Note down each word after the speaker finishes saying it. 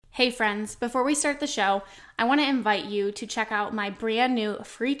Hey friends, before we start the show, I want to invite you to check out my brand new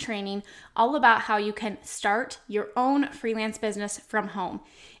free training all about how you can start your own freelance business from home.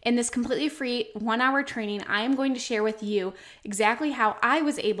 In this completely free 1-hour training, I am going to share with you exactly how I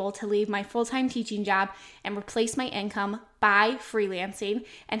was able to leave my full-time teaching job and replace my income by freelancing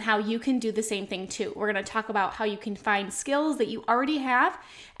and how you can do the same thing too. We're going to talk about how you can find skills that you already have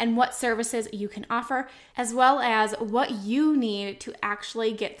and what services you can offer, as well as what you need to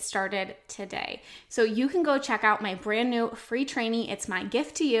actually get started today. So you can go check out my brand new free training. It's my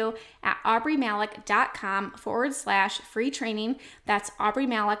gift to you at aubreemalick.com/free training. That's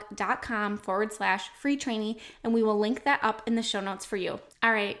aubreemalick.com/free training. And we will link that up in the show notes for you.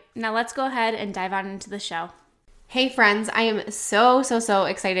 All right, now let's go ahead and dive on into the show. Hey friends, I am so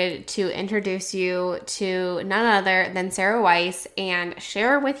excited to introduce you to none other than Sarah Weiss and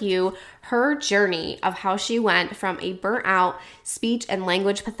share with you her journey of how she went from a burnt out speech and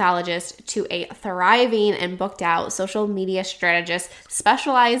language pathologist to a thriving and booked out social media strategist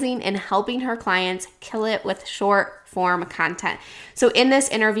specializing in helping her clients kill it with short form content. So in this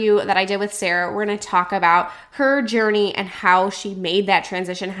interview that I did with Sarah, we're going to talk about her journey and how she made that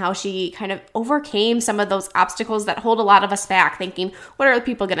transition, how she kind of overcame some of those obstacles that hold a lot of us back, thinking, what are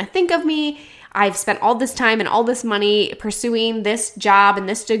people going to think of me? I've spent all this time and all this money pursuing this job and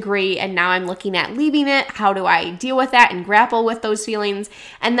this degree, and now I'm looking at leaving it. How do I deal with that and grapple with those feelings?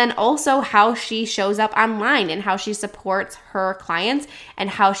 And then also how she shows up online and how she supports her clients and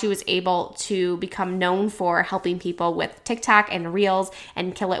how she was able to become known for helping people with TikTok and Reels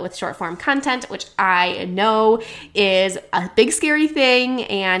and kill it with short form content, which I know is a big scary thing,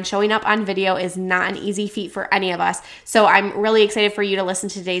 and showing up on video is not an easy feat for any of us. So I'm really excited for you to listen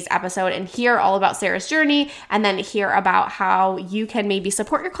to today's episode and hear all about Sarah's journey, and then hear about how you can maybe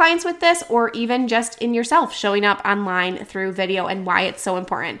support your clients with this, or even just in yourself showing up online through video and why it's so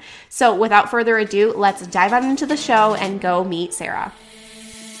important. So without further ado, let's dive on into the show and go meet Sarah.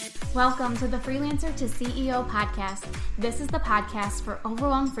 Welcome to the Freelancer to CEO podcast. This is the podcast for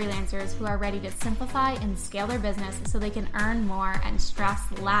overwhelmed freelancers who are ready to simplify and scale their business so they can earn more and stress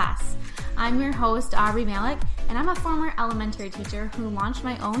less. I'm your host, Aubrey Malick, and I'm a former elementary teacher who launched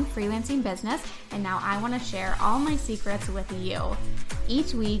my own freelancing business, and now I want to share all my secrets with you.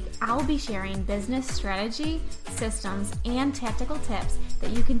 Each week, I'll be sharing business strategy, systems, and tactical tips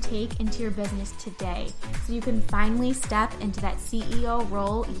that you can take into your business today so you can finally step into that CEO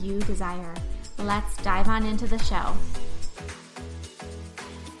role you desire. Let's dive on into the show.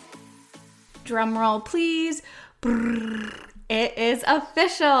 Drum roll, please. It is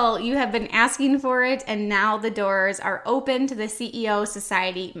official. You have been asking for it, and now the doors are open to the CEO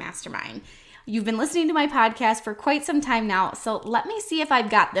Society Mastermind. You've been listening to my podcast for quite some time now, so let me see if I've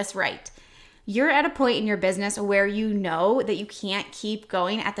got this right. You're at a point in your business where you know that you can't keep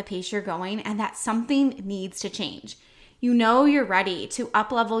going at the pace you're going and that something needs to change. You know you're ready to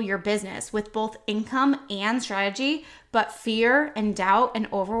up-level your business with both income and strategy, but fear and doubt and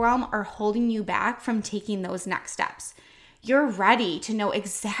overwhelm are holding you back from taking those next steps. You're ready to know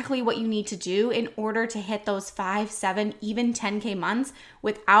exactly what you need to do in order to hit those 5, 7, even 10K months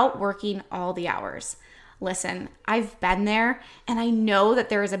without working all the hours. Listen, I've been there, and I know that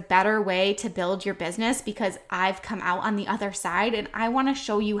there is a better way to build your business because I've come out on the other side, and I want to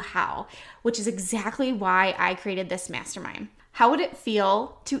show you how, which is exactly why I created this mastermind. How would it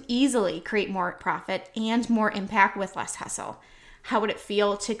feel to easily create more profit and more impact with less hustle? How would it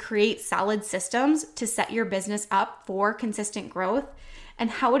feel to create solid systems to set your business up for consistent growth? And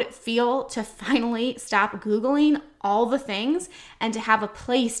how would it feel to finally stop Googling all the things and to have a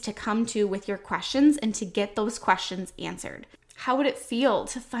place to come to with your questions and to get those questions answered? How would it feel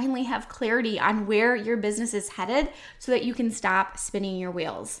to finally have clarity on where your business is headed so that you can stop spinning your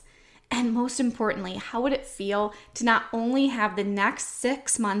wheels? And most importantly, how would it feel to not only have the next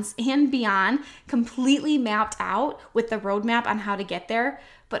 6 months and beyond completely mapped out with the roadmap on how to get there,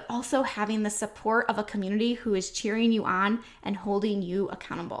 but also having the support of a community who is cheering you on and holding you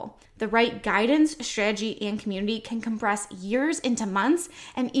accountable? The right guidance, strategy, and community can compress years into months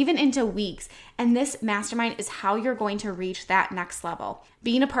and even into weeks. And this mastermind is how you're going to reach that next level.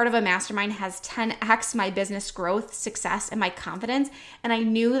 Being a part of a mastermind has 10x my business growth, success, and my confidence. And I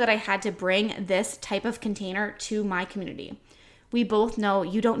knew that I had to bring this type of container to my community. We both know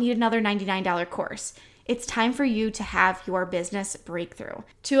you don't need another $99 course. It's time for you to have your business breakthrough.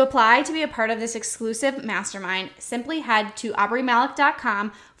 To apply to be a part of this exclusive mastermind, simply head to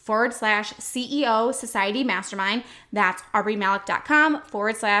aubreemalick.com CEO Society Mastermind. That's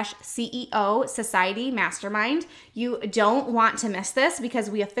aubreemalick.com/CEO Society Mastermind. You don't want to miss this because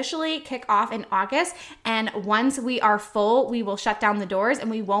we officially kick off in August. And once we are full, we will shut down the doors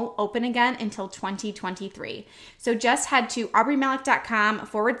and we won't open again until 2023. So just head to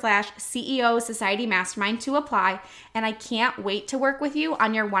aubreemalick.com/CEO Society Mastermind to apply. And I can't wait to work with you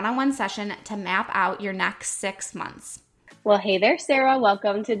on your one-on-one session to map out your next 6 months. Well, hey there, Sarah.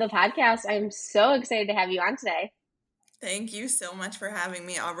 Welcome to the podcast. I'm so excited to have you on today. Thank you so much for having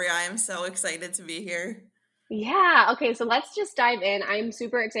me, Aubrey. I am so excited to be here. Yeah. Okay. So let's just dive in. I'm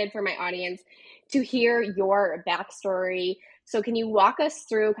super excited for my audience to hear your backstory. So can you walk us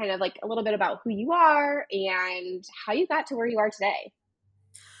through kind of like a little bit about who you are and how you got to where you are today?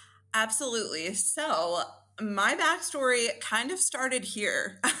 Absolutely. So my backstory kind of started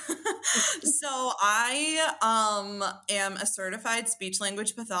here. So I am a certified speech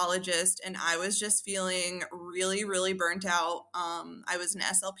language pathologist, and I was just feeling really, really burnt out. I was an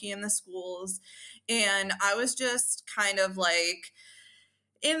SLP in the schools, and I was just kind of like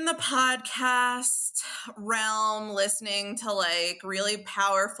in the podcast realm, listening to like really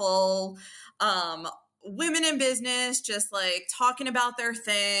powerful women in business, just like talking about their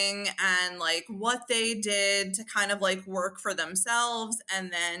thing and like what they did to kind of like work for themselves.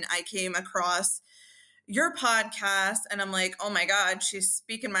 And then I came across your podcast and I'm like, oh my God, she's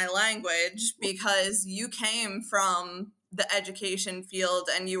speaking my language, because you came from the education field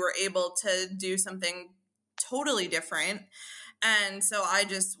and you were able to do something totally different. And so I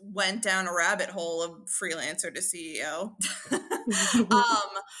just went down a rabbit hole of freelancer to CEO.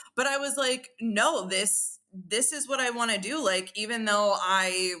 But I was like, no, this is what I want to do. Like, even though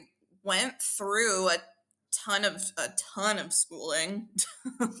I went through a ton of schooling,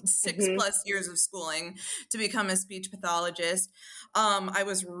 6+ years of schooling to become a speech pathologist, I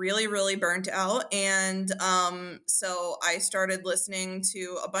was really, really burnt out. And so I started listening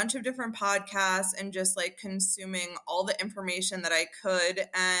to a bunch of different podcasts and just like consuming all the information that I could.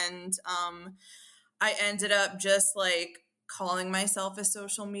 And I ended up just like calling myself a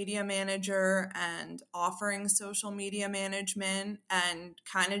social media manager and offering social media management and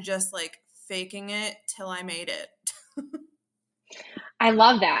kind of just like faking it till I made it. I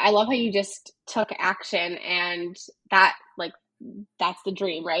love that. I love how you just took action, and that like that's the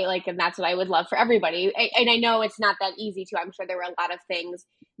dream, right? Like, and that's what I would love for everybody. And I know it's not that easy too. I'm sure there were a lot of things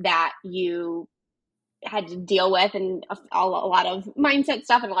that you had to deal with, and a lot of mindset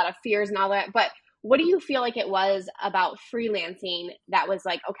stuff and a lot of fears and all that. But what do you feel like it was about freelancing that was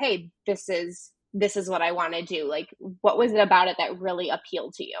like, okay, this is what I want to do? Like, what was it about it that really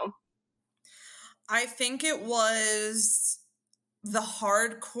appealed to you? I think it was the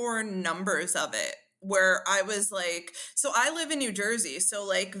hardcore numbers of it, where I was like, so I live in New Jersey. So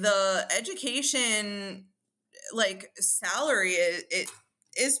like the education, like salary, it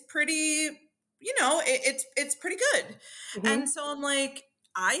is pretty, it's pretty good. Mm-hmm. And so I'm like,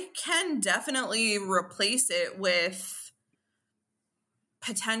 I can definitely replace it with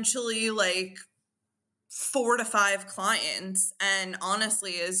potentially like 4 to 5 clients. And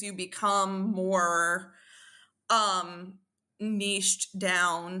honestly, as you become more niched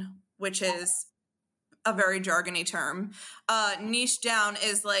down, which is a very jargony term. Niche down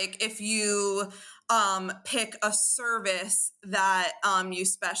is like if you pick a service that you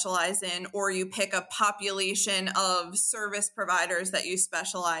specialize in, or you pick a population of service providers that you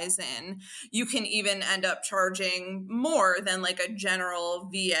specialize in, you can even end up charging more than like a general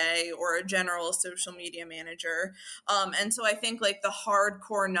VA or a general social media manager. And so I think like the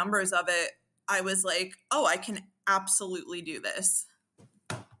hardcore numbers of it, I was like, oh, I can absolutely do this.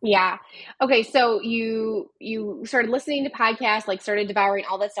 Yeah. Okay. So you started listening to podcasts, like started devouring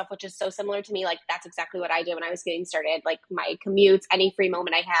all that stuff, which is so similar to me. Like that's exactly what I did when I was getting started. Like my commutes, any free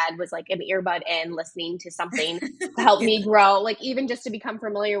moment I had was like an earbud in, listening to something to help Yeah. me grow. Like even just to become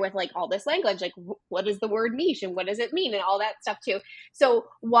familiar with like all this language, like what is the word niche and what does it mean and all that stuff too. So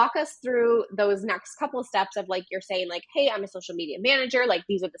walk us through those next couple of steps of like you're saying like, hey, I'm a social media manager. Like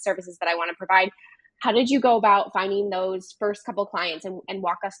these are the services that I want to provide. How did you go about finding those first couple clients, and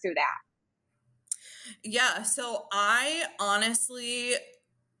walk us through that? Yeah, so I honestly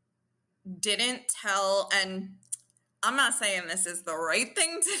didn't tell, and I'm not saying this is the right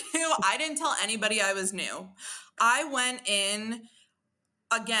thing to do. I didn't tell anybody I was new. I went in,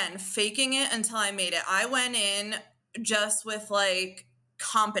 again, faking it until I made it. I went in just with like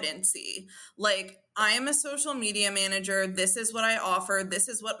competency. Like, I am a social media manager. This is what I offer. This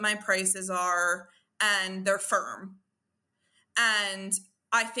is what my prices are, and they're firm. And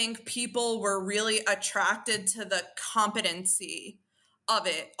I think people were really attracted to the competency of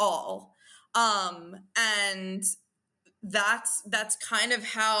it all. And that's kind of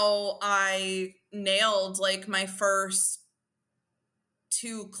how I nailed like my first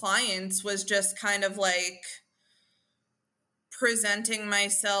 2 clients, was just kind of like presenting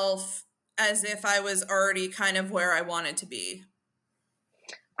myself as if I was already kind of where I wanted to be.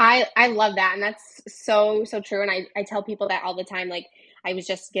 I love that. And that's so, so true. And I tell people that all the time. Like I was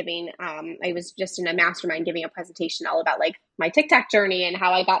just in a mastermind giving a presentation all about like my TikTok journey and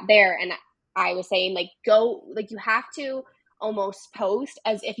how I got there. And I was saying like, you have to almost post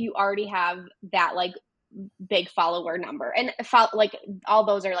as if you already have that like big follower number. And like all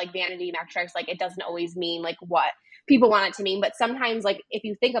those are like vanity metrics. Like it doesn't always mean like what people want it to mean. But sometimes like if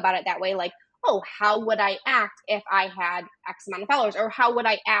you think about it that way, like, oh, how would I act if I had X amount of followers? Or how would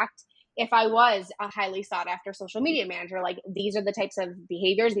I act if I was a highly sought after social media manager? Like these are the types of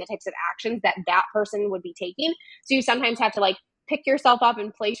behaviors and the types of actions that that person would be taking. So you sometimes have to like pick yourself up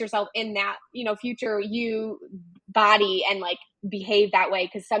and place yourself in that, future you body and like behave that way.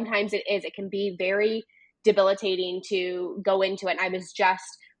 Cause sometimes it can be very debilitating to go into it. And I was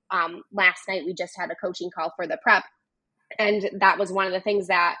just, last night, we just had a coaching call for the prep. And that was one of the things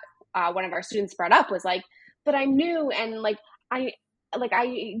that one of our students brought up was like, but I'm new and I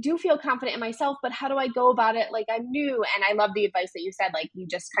do feel confident in myself, but how do I go about it? Like I'm new. And I love the advice that you said, like you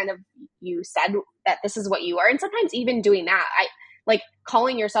said that this is what you are. And sometimes even doing that, I like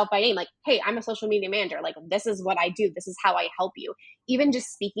calling yourself by name, like, hey, I'm a social media manager. Like this is what I do. This is how I help you. Even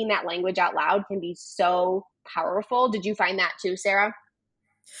just speaking that language out loud can be so powerful. Did you find that too, Sarah?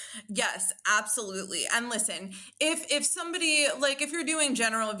 Yes, absolutely. And listen, if somebody, like if you're doing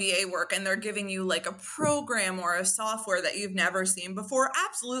general VA work and they're giving you like a program or a software that you've never seen before,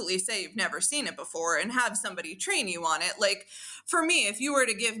 absolutely say you've never seen it before and have somebody train you on it. Like for me, if you were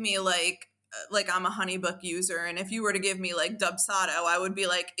to give me like I'm a HoneyBook user, and if you were to give me like Dubsado, I would be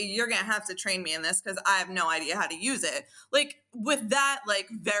like, you're gonna have to train me in this because I have no idea how to use it. Like with that, like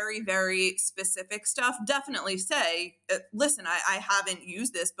very, very specific stuff, definitely say, listen, I haven't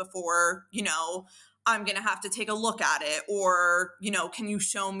used this before, I'm gonna have to take a look at it, or can you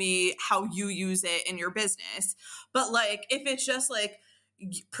show me how you use it in your business? But like if it's just like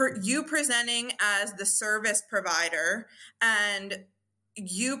you presenting as the service provider and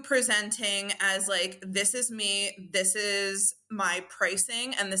you presenting as like, this is me, this is my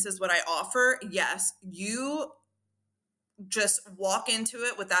pricing, and this is what I offer. Yes, you just walk into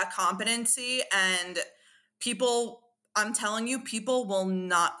it with that competency, and I'm telling you, people will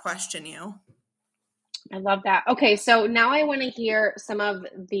not question you. I love that. Okay, so now I want to hear some of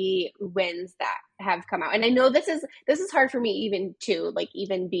the wins that have come out. And I know this is hard for me even too, like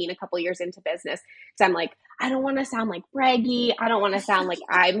even being a couple years into business. So I'm like, I don't want to sound like braggy. I don't want to sound like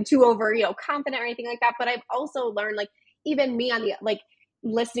I'm too over, confident or anything like that. But I've also learned like even me on the like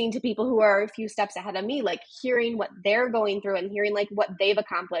listening to people who are a few steps ahead of me, like hearing what they're going through and hearing like what they've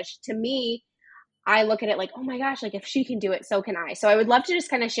accomplished. To me, I look at it like, oh my gosh, like if she can do it, so can I. So I would love to just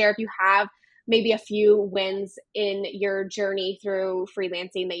kind of share if you have maybe a few wins in your journey through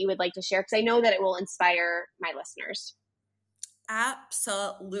freelancing that you would like to share, because I know that it will inspire my listeners.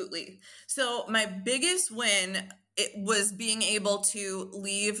 Absolutely. So my biggest win, it was being able to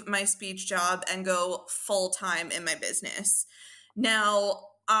leave my speech job and go full time in my business. Now,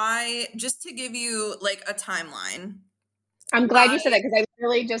 just to give you like a timeline. I'm glad you said that, because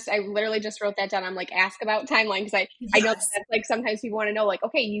I literally just wrote that down. I'm like, ask about timeline, because I know that's like sometimes people want to know like,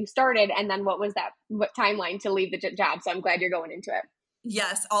 okay, you started and then what timeline to leave the job? So I'm glad you're going into it.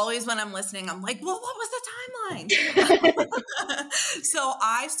 Yes, always when I'm listening, I'm like, well, what was the timeline? So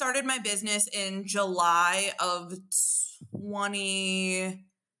I started my business in July of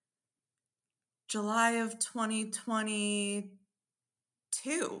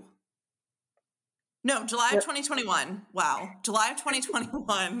 2022. No, July of 2021. Wow. July of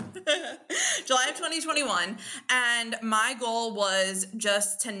 2021. July of 2021. And my goal was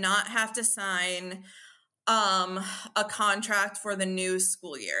just to not have to sign a contract for the new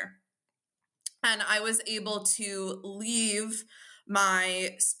school year. And I was able to leave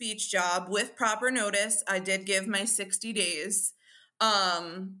my speech job with proper notice. I did give my 60 days.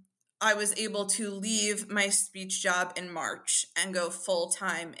 I was able to leave my speech job in March and go full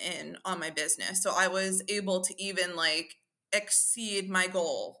time in on my business. So I was able to even like exceed my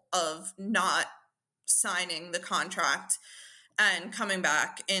goal of not signing the contract and coming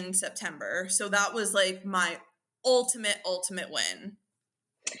back in September. So that was like my ultimate win.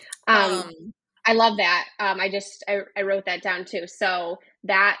 I love that. I wrote that down too. So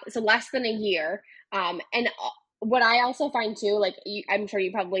less than a year. And what I also find too, like I'm sure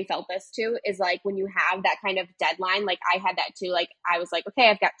you probably felt this too, is like when you have that kind of deadline, like I had that too. Like I was like, okay,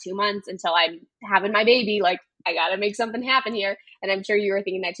 I've got 2 months until I'm having my baby. Like I got to make something happen here. And I'm sure you were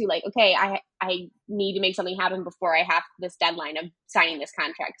thinking that too. Like, okay, I need to make something happen before I have this deadline of signing this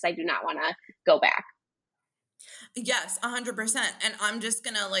contract because I do not want to go back. Yes, 100%. And I'm just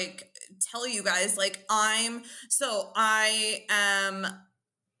gonna like tell you guys, like I am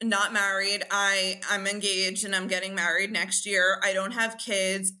not married. I'm engaged and I'm getting married next year. I don't have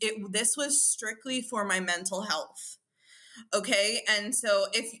kids. This was strictly for my mental health. Okay? And so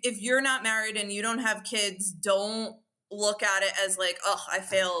if you're not married and you don't have kids, don't look at it as like, oh, I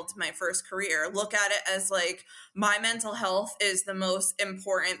failed my first career. Look at it as like my mental health is the most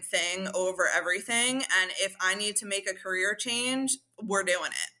important thing over everything. And if I need to make a career change, we're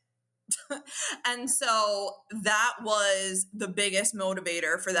doing it. And so that was the biggest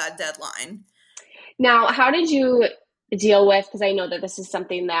motivator for that deadline. Now, how did you deal with, because I know that this is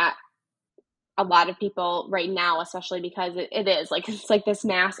something that a lot of people right now, especially because it is like, it's like this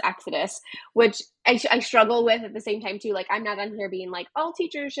mass exodus, which I struggle with at the same time too. Like I'm not on here being like all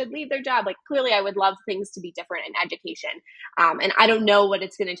teachers should leave their job. Like clearly I would love things to be different in education. And I don't know what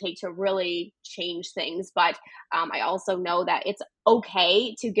it's going to take to really change things. But I also know that it's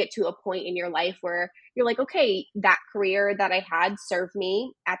okay to get to a point in your life where you're like, okay, that career that I had served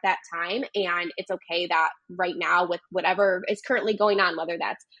me at that time. And it's okay that right now with whatever is currently going on, whether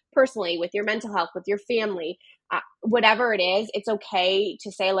that's personally with your mental health, with your family, whatever it is, it's okay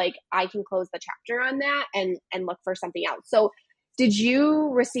to say like, I can close the chapter on that and look for something else. So did you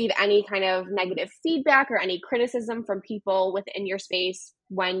receive any kind of negative feedback or any criticism from people within your space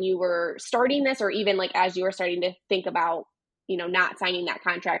when you were starting this, or even like as you were starting to think about, not signing that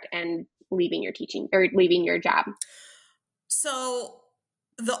contract and leaving your teaching or leaving your job? So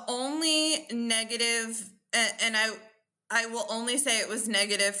the only negative, and I will only say it was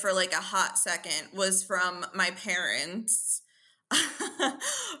negative for like a hot second, was from my parents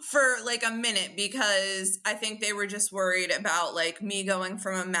for like a minute, because I think they were just worried about like me going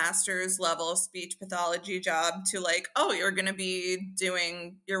from a master's level speech pathology job to like, oh,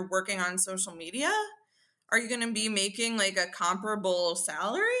 you're working on social media? Are you going to be making like a comparable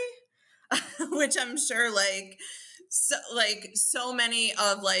salary? Which I'm sure so many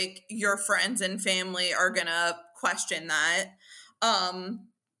of like your friends and family are gonna question that. And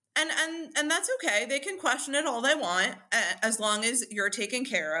that's okay. They can question it all they want, as long as you're taken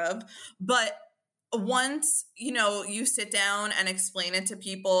care of. But once you sit down and explain it to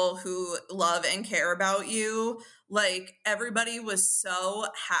people who love and care about you, like everybody was so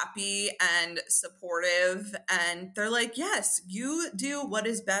happy and supportive, and they're like, yes, you do what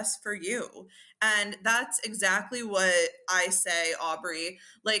is best for you. And that's exactly what I say, Aubrey.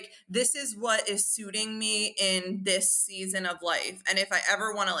 Like, this is what is suiting me in this season of life. And if I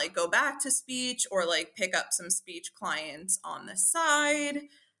ever want to like go back to speech or like pick up some speech clients on the side,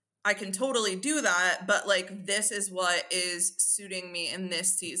 I can totally do that. But like, this is what is suiting me in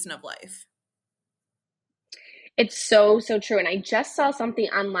this season of life. It's so, so true. And I just saw something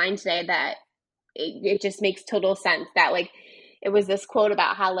online today that it just makes total sense, that like, it was this quote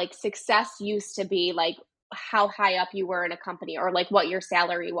about how like success used to be like how high up you were in a company or like what your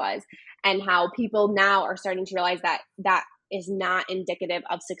salary was, and how people now are starting to realize that that is not indicative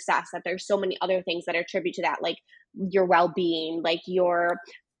of success, that there's so many other things that attribute to that, like your well-being, like your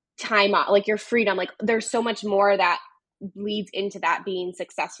time off, like your freedom, like there's so much more that leads into that being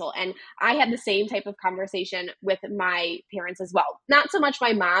successful. And I had the same type of conversation with my parents as well. Not so much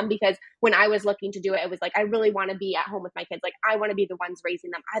my mom, because when I was looking to do it, it was like, I really want to be at home with my kids. Like I want to be the ones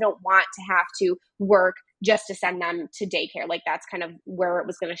raising them. I don't want to have to work just to send them to daycare. Like that's kind of where it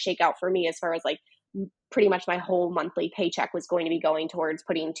was going to shake out for me, as far as like pretty much my whole monthly paycheck was going to be going towards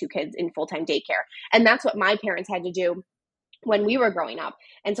putting 2 kids in full-time daycare. And that's what my parents had to do when we were growing up.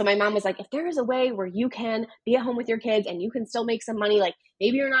 And so my mom was like, if there is a way where you can be at home with your kids and you can still make some money, like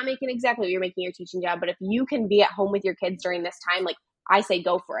maybe you're not making exactly what you're making your teaching job, but if you can be at home with your kids during this time, like I say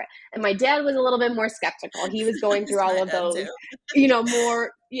go for it. And my dad was a little bit more skeptical. He was going through all of those,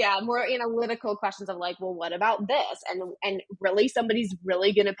 more analytical questions of like, well, what about this? And really somebody's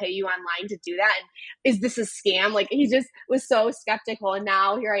really going to pay you online to do that? And is this a scam? Like he just was so skeptical. And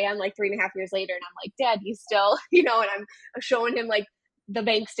now here I am like 3.5 years later, and I'm like, Dad, you still, and I'm showing him like the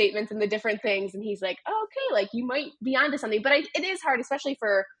bank statements and the different things. And he's like, oh, okay, like you might be onto something. But it is hard, especially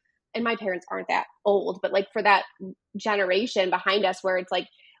for, and my parents aren't that old, but like for that generation behind us, where it's like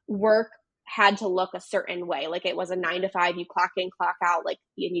work had to look a certain way. Like it was a 9 to 5, you clock in, clock out, like,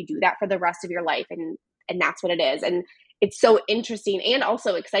 and you do that for the rest of your life. And that's what it is. And it's so interesting and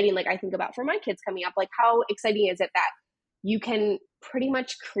also exciting. Like I think about for my kids coming up, like how exciting is it that you can pretty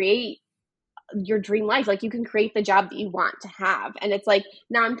much create your dream life? Like you can create the job that you want to have. And it's like,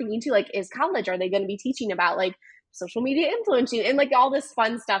 now I'm thinking too, like, is college, are they going to be teaching about like social media influencing and like all this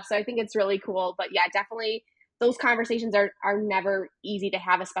fun stuff? So I think it's really cool. But yeah, definitely those conversations are never easy to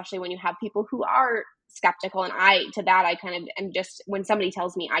have, especially when you have people who are skeptical. And I kind of am just, when somebody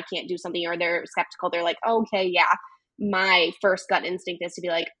tells me I can't do something or they're skeptical, they're like, okay, yeah. My first gut instinct is to be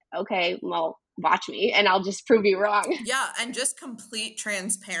like, okay, well, watch me and I'll just prove you wrong. Yeah. And just complete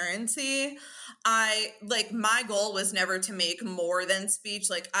transparency. My goal was never to make more than speech.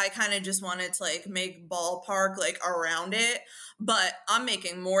 Like I kind of just wanted to like make ballpark like around it, but I'm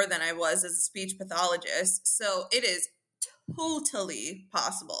making more than I was as a speech pathologist. So it is totally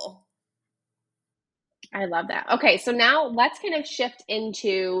possible. I love that. Okay, so now let's kind of shift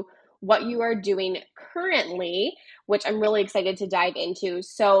into what you are doing currently, which I'm really excited to dive into.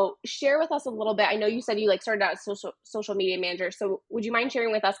 So share with us a little bit. I know you said you like started out as social media manager. So would you mind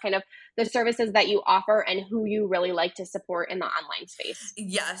sharing with us kind of the services that you offer and who you really like to support in the online space?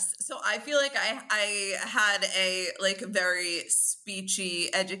 Yes. So I feel like I had a like very speechy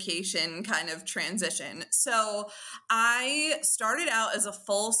education kind of transition. So I started out as a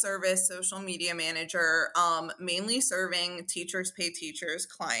full service social media manager, mainly serving teachers pay teachers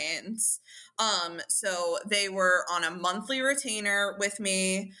clients. So they were on a monthly retainer with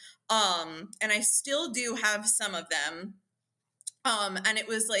me. And I still do have some of them. And it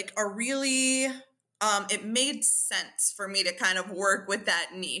was like a really, it made sense for me to kind of work with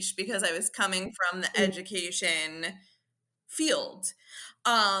that niche because I was coming from the education field.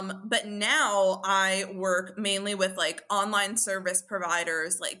 But now I work mainly with like online service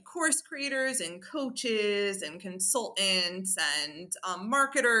providers, like course creators and coaches and consultants and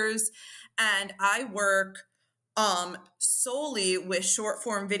marketers. And I work solely with short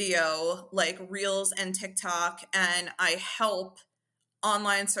form video, like Reels and TikTok. And I help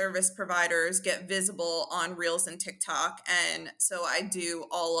online service providers get visible on Reels and TikTok. And so I do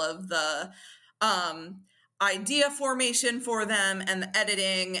all of the idea formation for them and the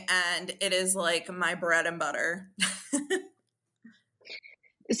editing, and it is like my bread and butter.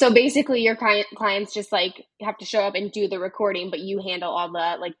 So basically your clients just like have to show up and do the recording, but you handle all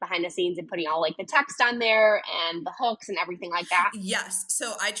the like behind the scenes and putting all like the text on there and the hooks and everything like that? Yes.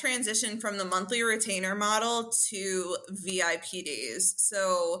 So I transitioned from the monthly retainer model to VIP days.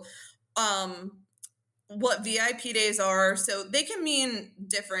 So what VIP days are, so they can mean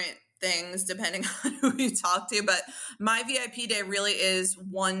different things depending on who you talk to, but my VIP day really is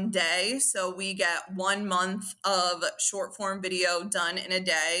one day. So we get 1 month of short form video done in a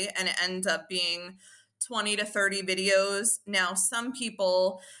day, and it ends up being 20 to 30 videos. Now, some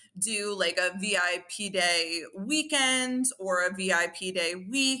people do like a VIP day weekend or a VIP day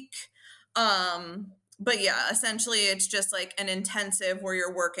week. But yeah, essentially it's just like an intensive where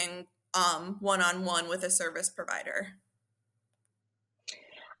you're working one-on-one with a service provider.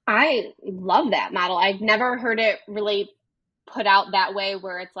 I love that model. I've never heard it really put out that way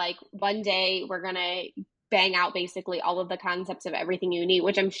where it's like one day we're going to bang out basically all of the concepts of everything you need,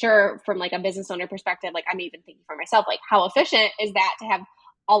 which I'm sure from like a business owner perspective, like I'm even thinking for myself, like how efficient is that to have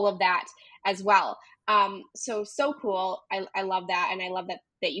all of that as well. So cool. I love that. And I love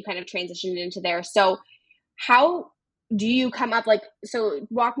that you kind of transitioned into there. So how do you come up like, so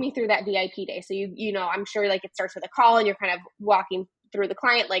walk me through that VIP day. So you know, I'm sure like it starts with a call and you're kind of walking through the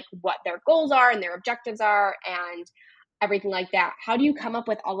client, like what their goals are and their objectives are and everything like that. How do you come up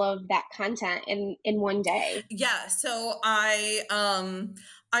with all of that content in one day? Yeah, so I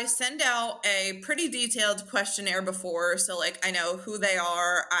send out a pretty detailed questionnaire before, so like I know who they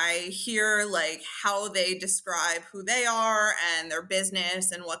are. I hear like how they describe who they are and their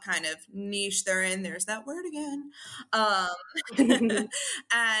business and what kind of niche they're in. There's that word again. And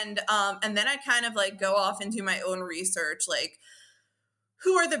then I kind of like go off and do my own research, like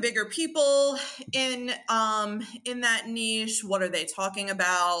who are the bigger people in that niche? What are they talking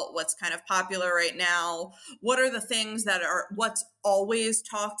about? What's kind of popular right now? What are the things that are what's always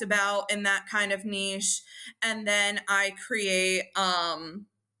talked about in that kind of niche? And then I create half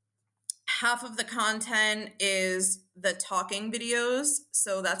of the content is the talking videos.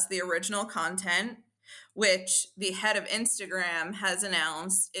 So that's the original content, which the head of Instagram has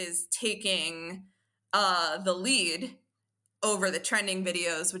announced is taking the lead over the trending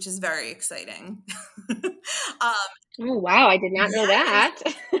videos, which is very exciting. Oh, wow. I did not know that.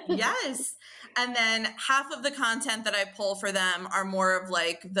 Yes. And then half of the content that I pull for them are more of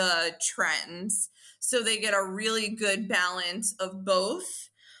like the trends. So they get a really good balance of both.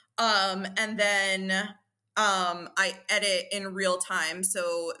 And then I edit in real time.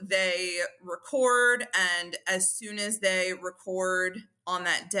 So they record, and as soon as they record on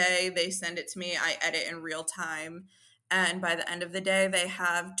that day, they send it to me. I edit in real time. And by the end of the day, they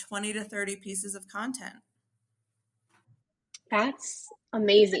have 20 to 30 pieces of content. That's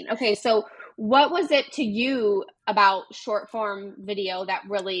amazing. Okay, so what was it to you about short form video that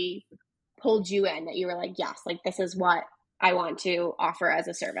really pulled you in, that you were like, yes, like this is what I want to offer as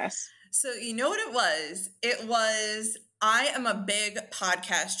a service? So you know what it was? It was, I am a big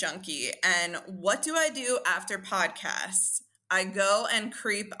podcast junkie. And what do I do after podcasts? I go and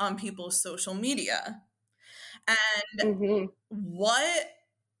creep on people's social media. And what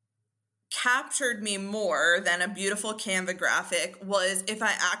captured me more than a beautiful Canva graphic was if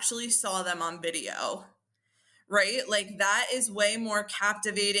I actually saw them on video, right? Like that is way more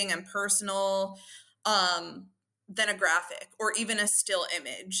captivating and personal than a graphic or even a still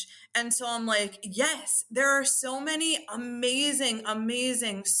image. And so I'm like, yes, there are so many amazing,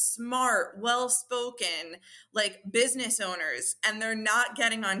 smart, well-spoken, like business owners, and they're not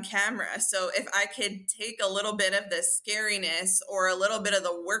getting on camera. So if I could take a little bit of the scariness or a little bit of the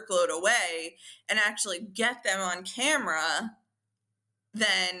workload away and actually get them on camera,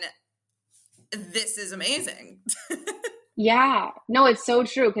 then this is amazing. Yeah, no, it's so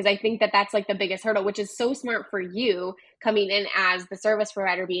true, because I think that that's like the biggest hurdle, which is so smart for you coming in as the service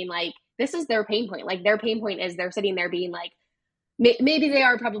provider, being like, this is their pain point. Like their pain point is they're sitting there being like, maybe they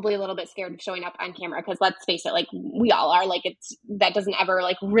are probably a little bit scared of showing up on camera, because let's face it, like we all are. Like it's, that doesn't ever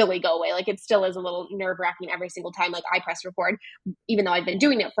like really go away. Like it still is a little nerve wracking every single time like I press record, even though I've been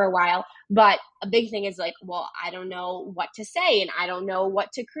doing it for a while. But a big thing is like, well, I don't know what to say, and I don't know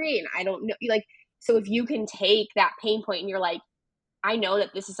what to create, and I don't know, like, so if you can take that pain point and you're like, I know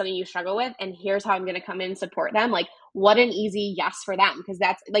that this is something you struggle with, and here's how I'm going to come in and support them. Like, what an easy yes for them, because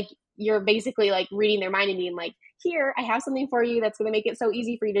that's like, you're basically like reading their mind and being like, here, I have something for you that's going to make it so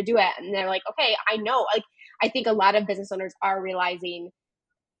easy for you to do it. And they're like, okay, I know. Like, I think a lot of business owners are realizing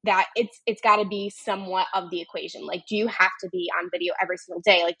that it's got to be somewhat of the equation. Like, do you have to be on video every single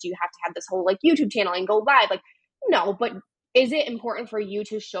day? Like, do you have to have this whole like YouTube channel and go live? Like, no, but is it important for you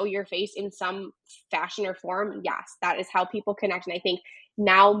to show your face in some fashion or form? Yes, that is how people connect. And I think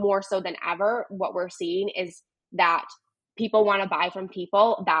now more so than ever, what we're seeing is that people want to buy from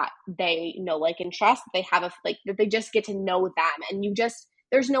people that they know, like, and trust. They have that they just get to know them. And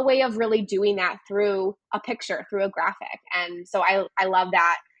there's no way of really doing that through a picture, through a graphic. And so I love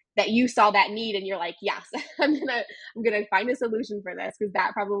that you saw that need and you're like, yes, I'm gonna find a solution for this, because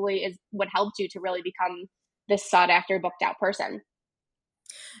that probably is what helped you to really become this sought after, booked out person.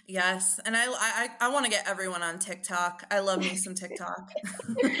 Yes. And I want to get everyone on TikTok. I love me some TikTok.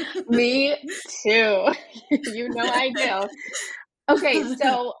 Me too. You know I do. Okay,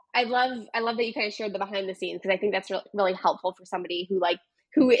 so I love that you kind of shared the behind the scenes, because I think that's really helpful for somebody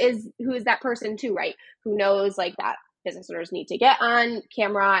who is that person too, right? Who knows like that business owners need to get on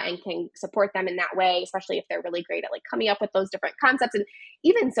camera and can support them in that way, especially if they're really great at like coming up with those different concepts. And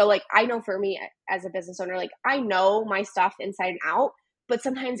even so, like I know for me as a business owner, like I know my stuff inside and out, but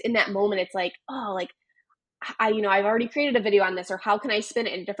sometimes in that moment it's like, oh, like I've already created a video on this, or how can I spin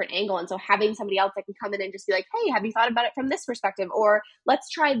it in a different angle? And so having somebody else that can come in and just be like, hey, have you thought about it from this perspective? Or let's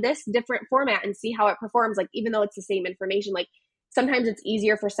try this different format and see how it performs. Like, even though it's the same information, like sometimes it's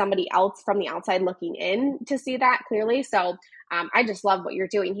easier for somebody else from the outside looking in to see that clearly. So I just love what you're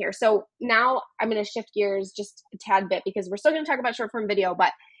doing here. So now I'm going to shift gears just a tad bit, because we're still going to talk about short form video,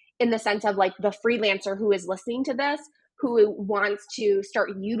 but in the sense of like the freelancer who is listening to this, who wants to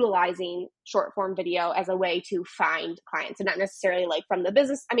start utilizing short form video as a way to find clients, and not necessarily like from the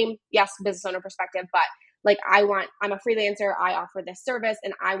business. I mean, yes, business owner perspective, but like I'm a freelancer, I offer this service,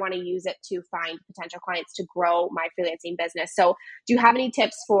 and I want to use it to find potential clients to grow my freelancing business. So do you have any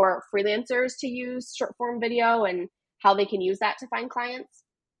tips for freelancers to use short form video and how they can use that to find clients?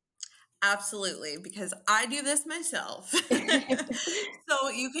 Absolutely, because I do this myself. So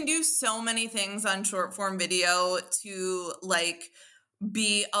you can do so many things on short form video to like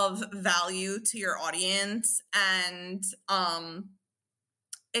be of value to your audience. And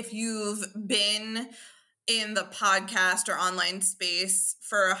if you've been in the podcast or online space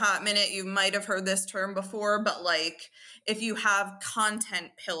for a hot minute, you might have heard this term before, but like if you have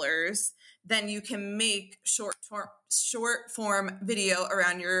content pillars, then you can make short form video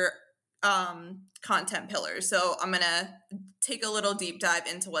around your content pillars. So I'm going to take a little deep dive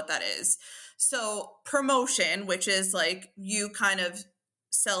into what that is. So promotion, which is like you kind of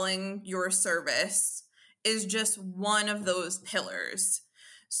selling your service, is just one of those pillars.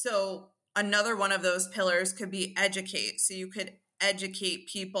 So another one of those pillars could be educate. So you could educate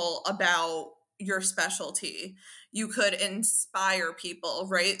people about your specialty. You could inspire people,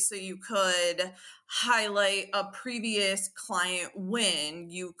 right? So you could highlight a previous client win.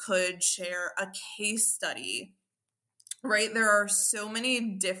 You could share a case study, right? There are so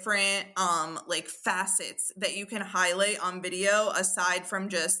many different like facets that you can highlight on video aside from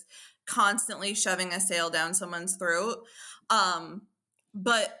just constantly shoving a sale down someone's throat.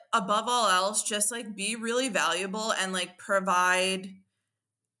 But above all else, just like be really valuable and like provide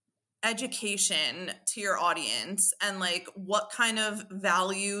education to your audience and like what kind of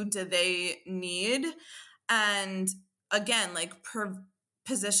value do they need. And again, like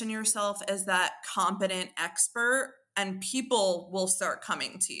position yourself as that competent expert and people will start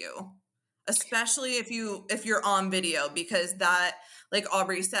coming to you, especially if you're on video, because that, like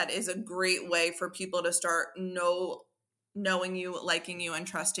Aubrey said, is a great way for people to start knowing you, liking you, and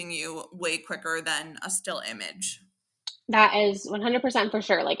trusting you way quicker than a still image. That is 100% for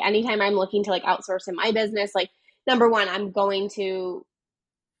sure. Like anytime I'm looking to like outsource in my business, like number one, I'm going to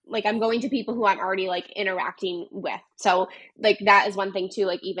people who I'm already like interacting with. So like that is one thing too,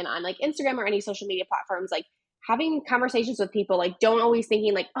 like even on like Instagram or any social media platforms, like having conversations with people, like don't always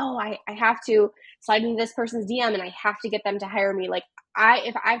thinking like, oh, I have to slide into this person's DM and I have to get them to hire me. Like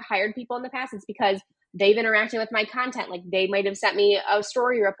if I've hired people in the past, it's because they've interacted with my content. Like they might have sent me a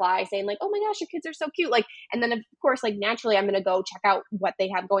story reply saying like, oh my gosh, your kids are so cute. Like, and then of course, like naturally I'm going to go check out what they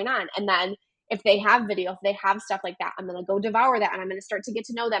have going on. And then if they have video, if they have stuff like that, I'm going to go devour that and I'm going to start to get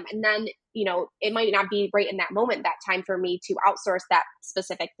to know them. And then, you know, it might not be right in that moment, that time for me to outsource that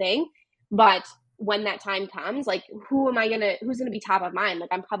specific thing. But when that time comes, like who's going to be top of mind?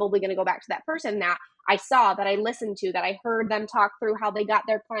 Like I'm probably going to go back to that person that I saw, that I listened to, that I heard them talk through how they got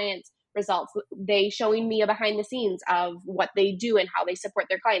their clients results. They showing me a behind the scenes of what they do and how they support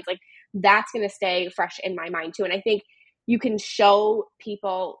their clients. Like that's going to stay fresh in my mind too. And I think you can show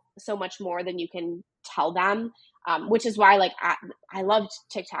people so much more than you can tell them, which is why like I loved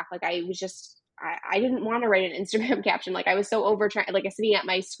TikTok. Like I was just, I didn't want to write an Instagram caption. Like I was so over trying, like sitting at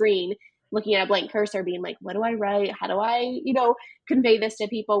my screen, looking at a blank cursor being like, what do I write? How do I, convey this to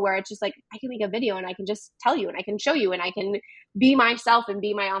people, where it's just like, I can make a video and I can just tell you and I can show you and I can be myself and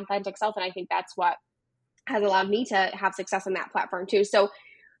be my authentic self. And I think that's what has allowed me to have success on that platform too. So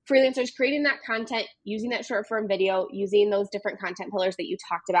freelancers creating that content, using that short form video, using those different content pillars that you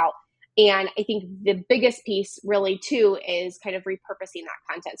talked about. And I think the biggest piece really too is kind of repurposing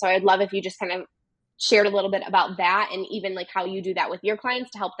that content. So I'd love if you just kind of shared a little bit about that and even like how you do that with your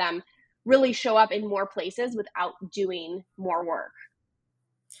clients to help them really show up in more places without doing more work.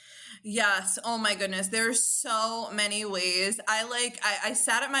 Yes. Oh my goodness. There's so many ways. I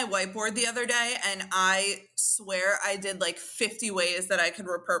sat at my whiteboard the other day and I swear I did like 50 ways that I could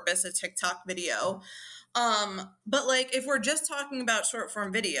repurpose a TikTok video. But like if we're just talking about short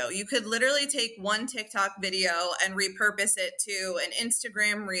form video, you could literally take one TikTok video and repurpose it to an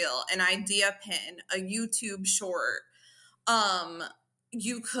Instagram reel, an idea pin, a YouTube short.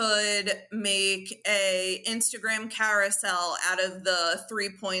 You could make a Instagram carousel out of the 3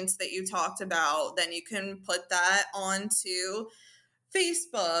 points that you talked about. Then you can put that onto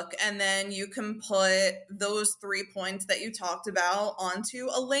Facebook, and then you can put those 3 points that you talked about onto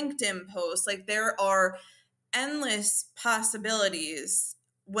a LinkedIn post. Like there are endless possibilities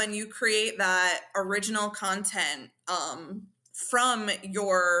when you create that original content from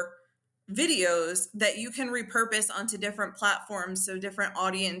your videos that you can repurpose onto different platforms so different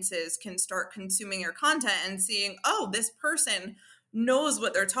audiences can start consuming your content and seeing, oh, this person knows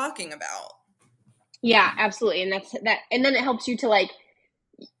what they're talking about. Yeah, absolutely. And that's that. And then it helps you to like,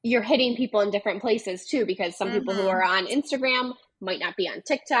 you're hitting people in different places too, because some people who are on Instagram might not be on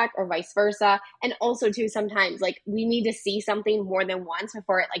TikTok or vice versa. And also too, sometimes like we need to see something more than once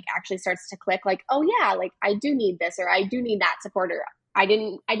before it like actually starts to click, like, oh yeah, like I do need this, or I do need that support, or I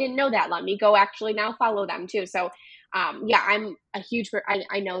didn't know that. Let me go actually now follow them too. So yeah, I'm a huge,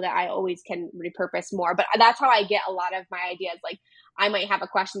 I know that I always can repurpose more, but that's how I get a lot of my ideas. Like I might have a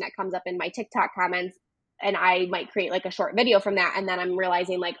question that comes up in my TikTok comments and I might create like a short video from that. And then I'm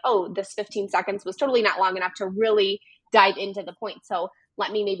realizing like, oh, this 15 seconds was totally not long enough to really dive into the point. So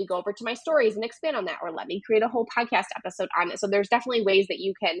let me maybe go over to my stories and expand on that, or let me create a whole podcast episode on it. So there's definitely ways that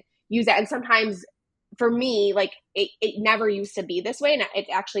you can use that. And sometimes for me, like it never used to be this way. And it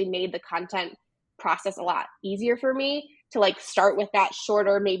actually made the content process a lot easier for me to like start with that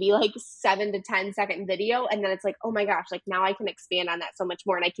shorter, maybe like 7 to 10 second video. And then it's like, oh my gosh, like now I can expand on that so much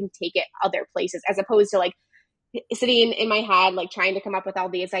more and I can take it other places, as opposed to like sitting in my head, like trying to come up with all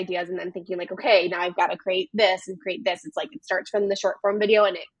these ideas and then thinking like, okay, now I've got to create this and create this. It's like, it starts from the short form video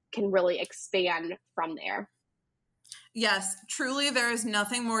and it can really expand from there. Yes, truly, there is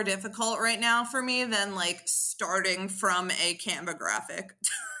nothing more difficult right now for me than like starting from a Canva graphic.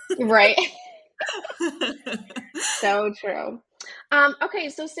 Right. So true. Okay,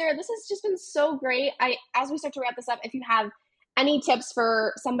 so Sarah, this has just been so great. As we start to wrap this up, if you have any tips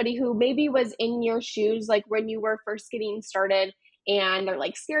for somebody who maybe was in your shoes, like when you were first getting started and they're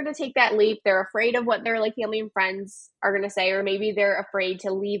like scared to take that leap, they're afraid of what their like family and friends are going to say, or maybe they're afraid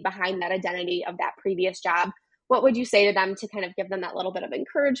to leave behind that identity of that previous job, what would you say to them to kind of give them that little bit of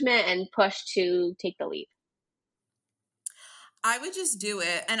encouragement and push to take the leap? I would just do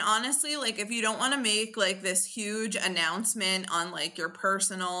it. And honestly, like if you don't want to make like this huge announcement on like your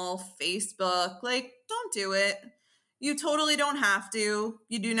personal Facebook, like don't do it. You totally don't have to.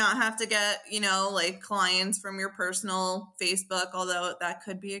 You do not have to get, like clients from your personal Facebook, although that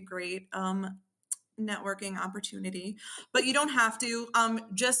could be a great networking opportunity. But you don't have to.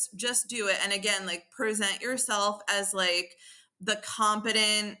 Just do it. And again, like present yourself as like the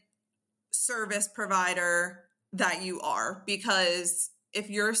competent service provider that you are, because if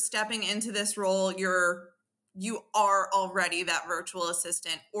you're stepping into this role, you are already that virtual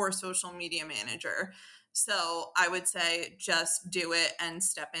assistant or social media manager. So I would say just do it and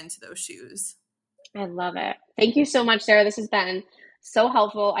step into those shoes. I love it. Thank you so much, Sarah. This has been so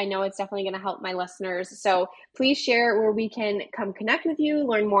helpful. I know it's definitely going to help my listeners. So please share where we can come connect with you,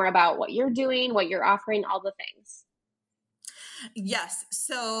 learn more about what you're doing, what you're offering, all the things. Yes.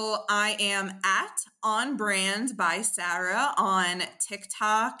 So I am at On Brand by Sarah on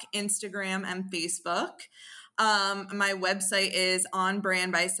TikTok, Instagram, and Facebook. My website is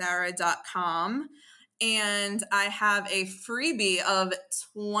onbrandbysarah.com. And I have a freebie of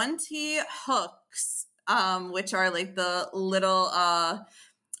 20 hooks, which are like the little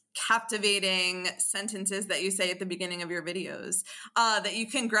captivating sentences that you say at the beginning of your videos that you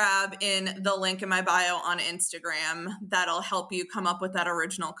can grab in the link in my bio on Instagram. That'll help you come up with that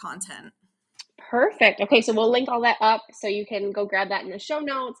original content. Perfect. Okay, so we'll link all that up so you can go grab that in the show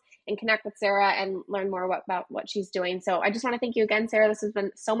notes and connect with Sarah and learn more about what she's doing. So I just want to thank you again, Sarah. This has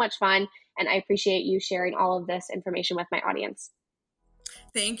been so much fun, and I appreciate you sharing all of this information with my audience.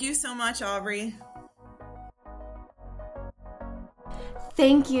 Thank you so much, Aubrey.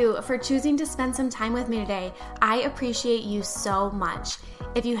 Thank you for choosing to spend some time with me today. I appreciate you so much.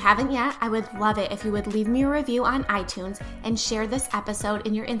 If you haven't yet, I would love it if you would leave me a review on iTunes and share this episode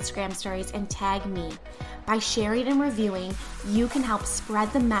in your Instagram stories and tag me. By sharing and reviewing, you can help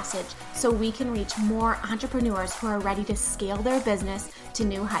spread the message so we can reach more entrepreneurs who are ready to scale their business to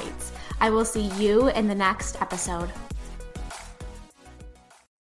new heights. I will see you in the next episode.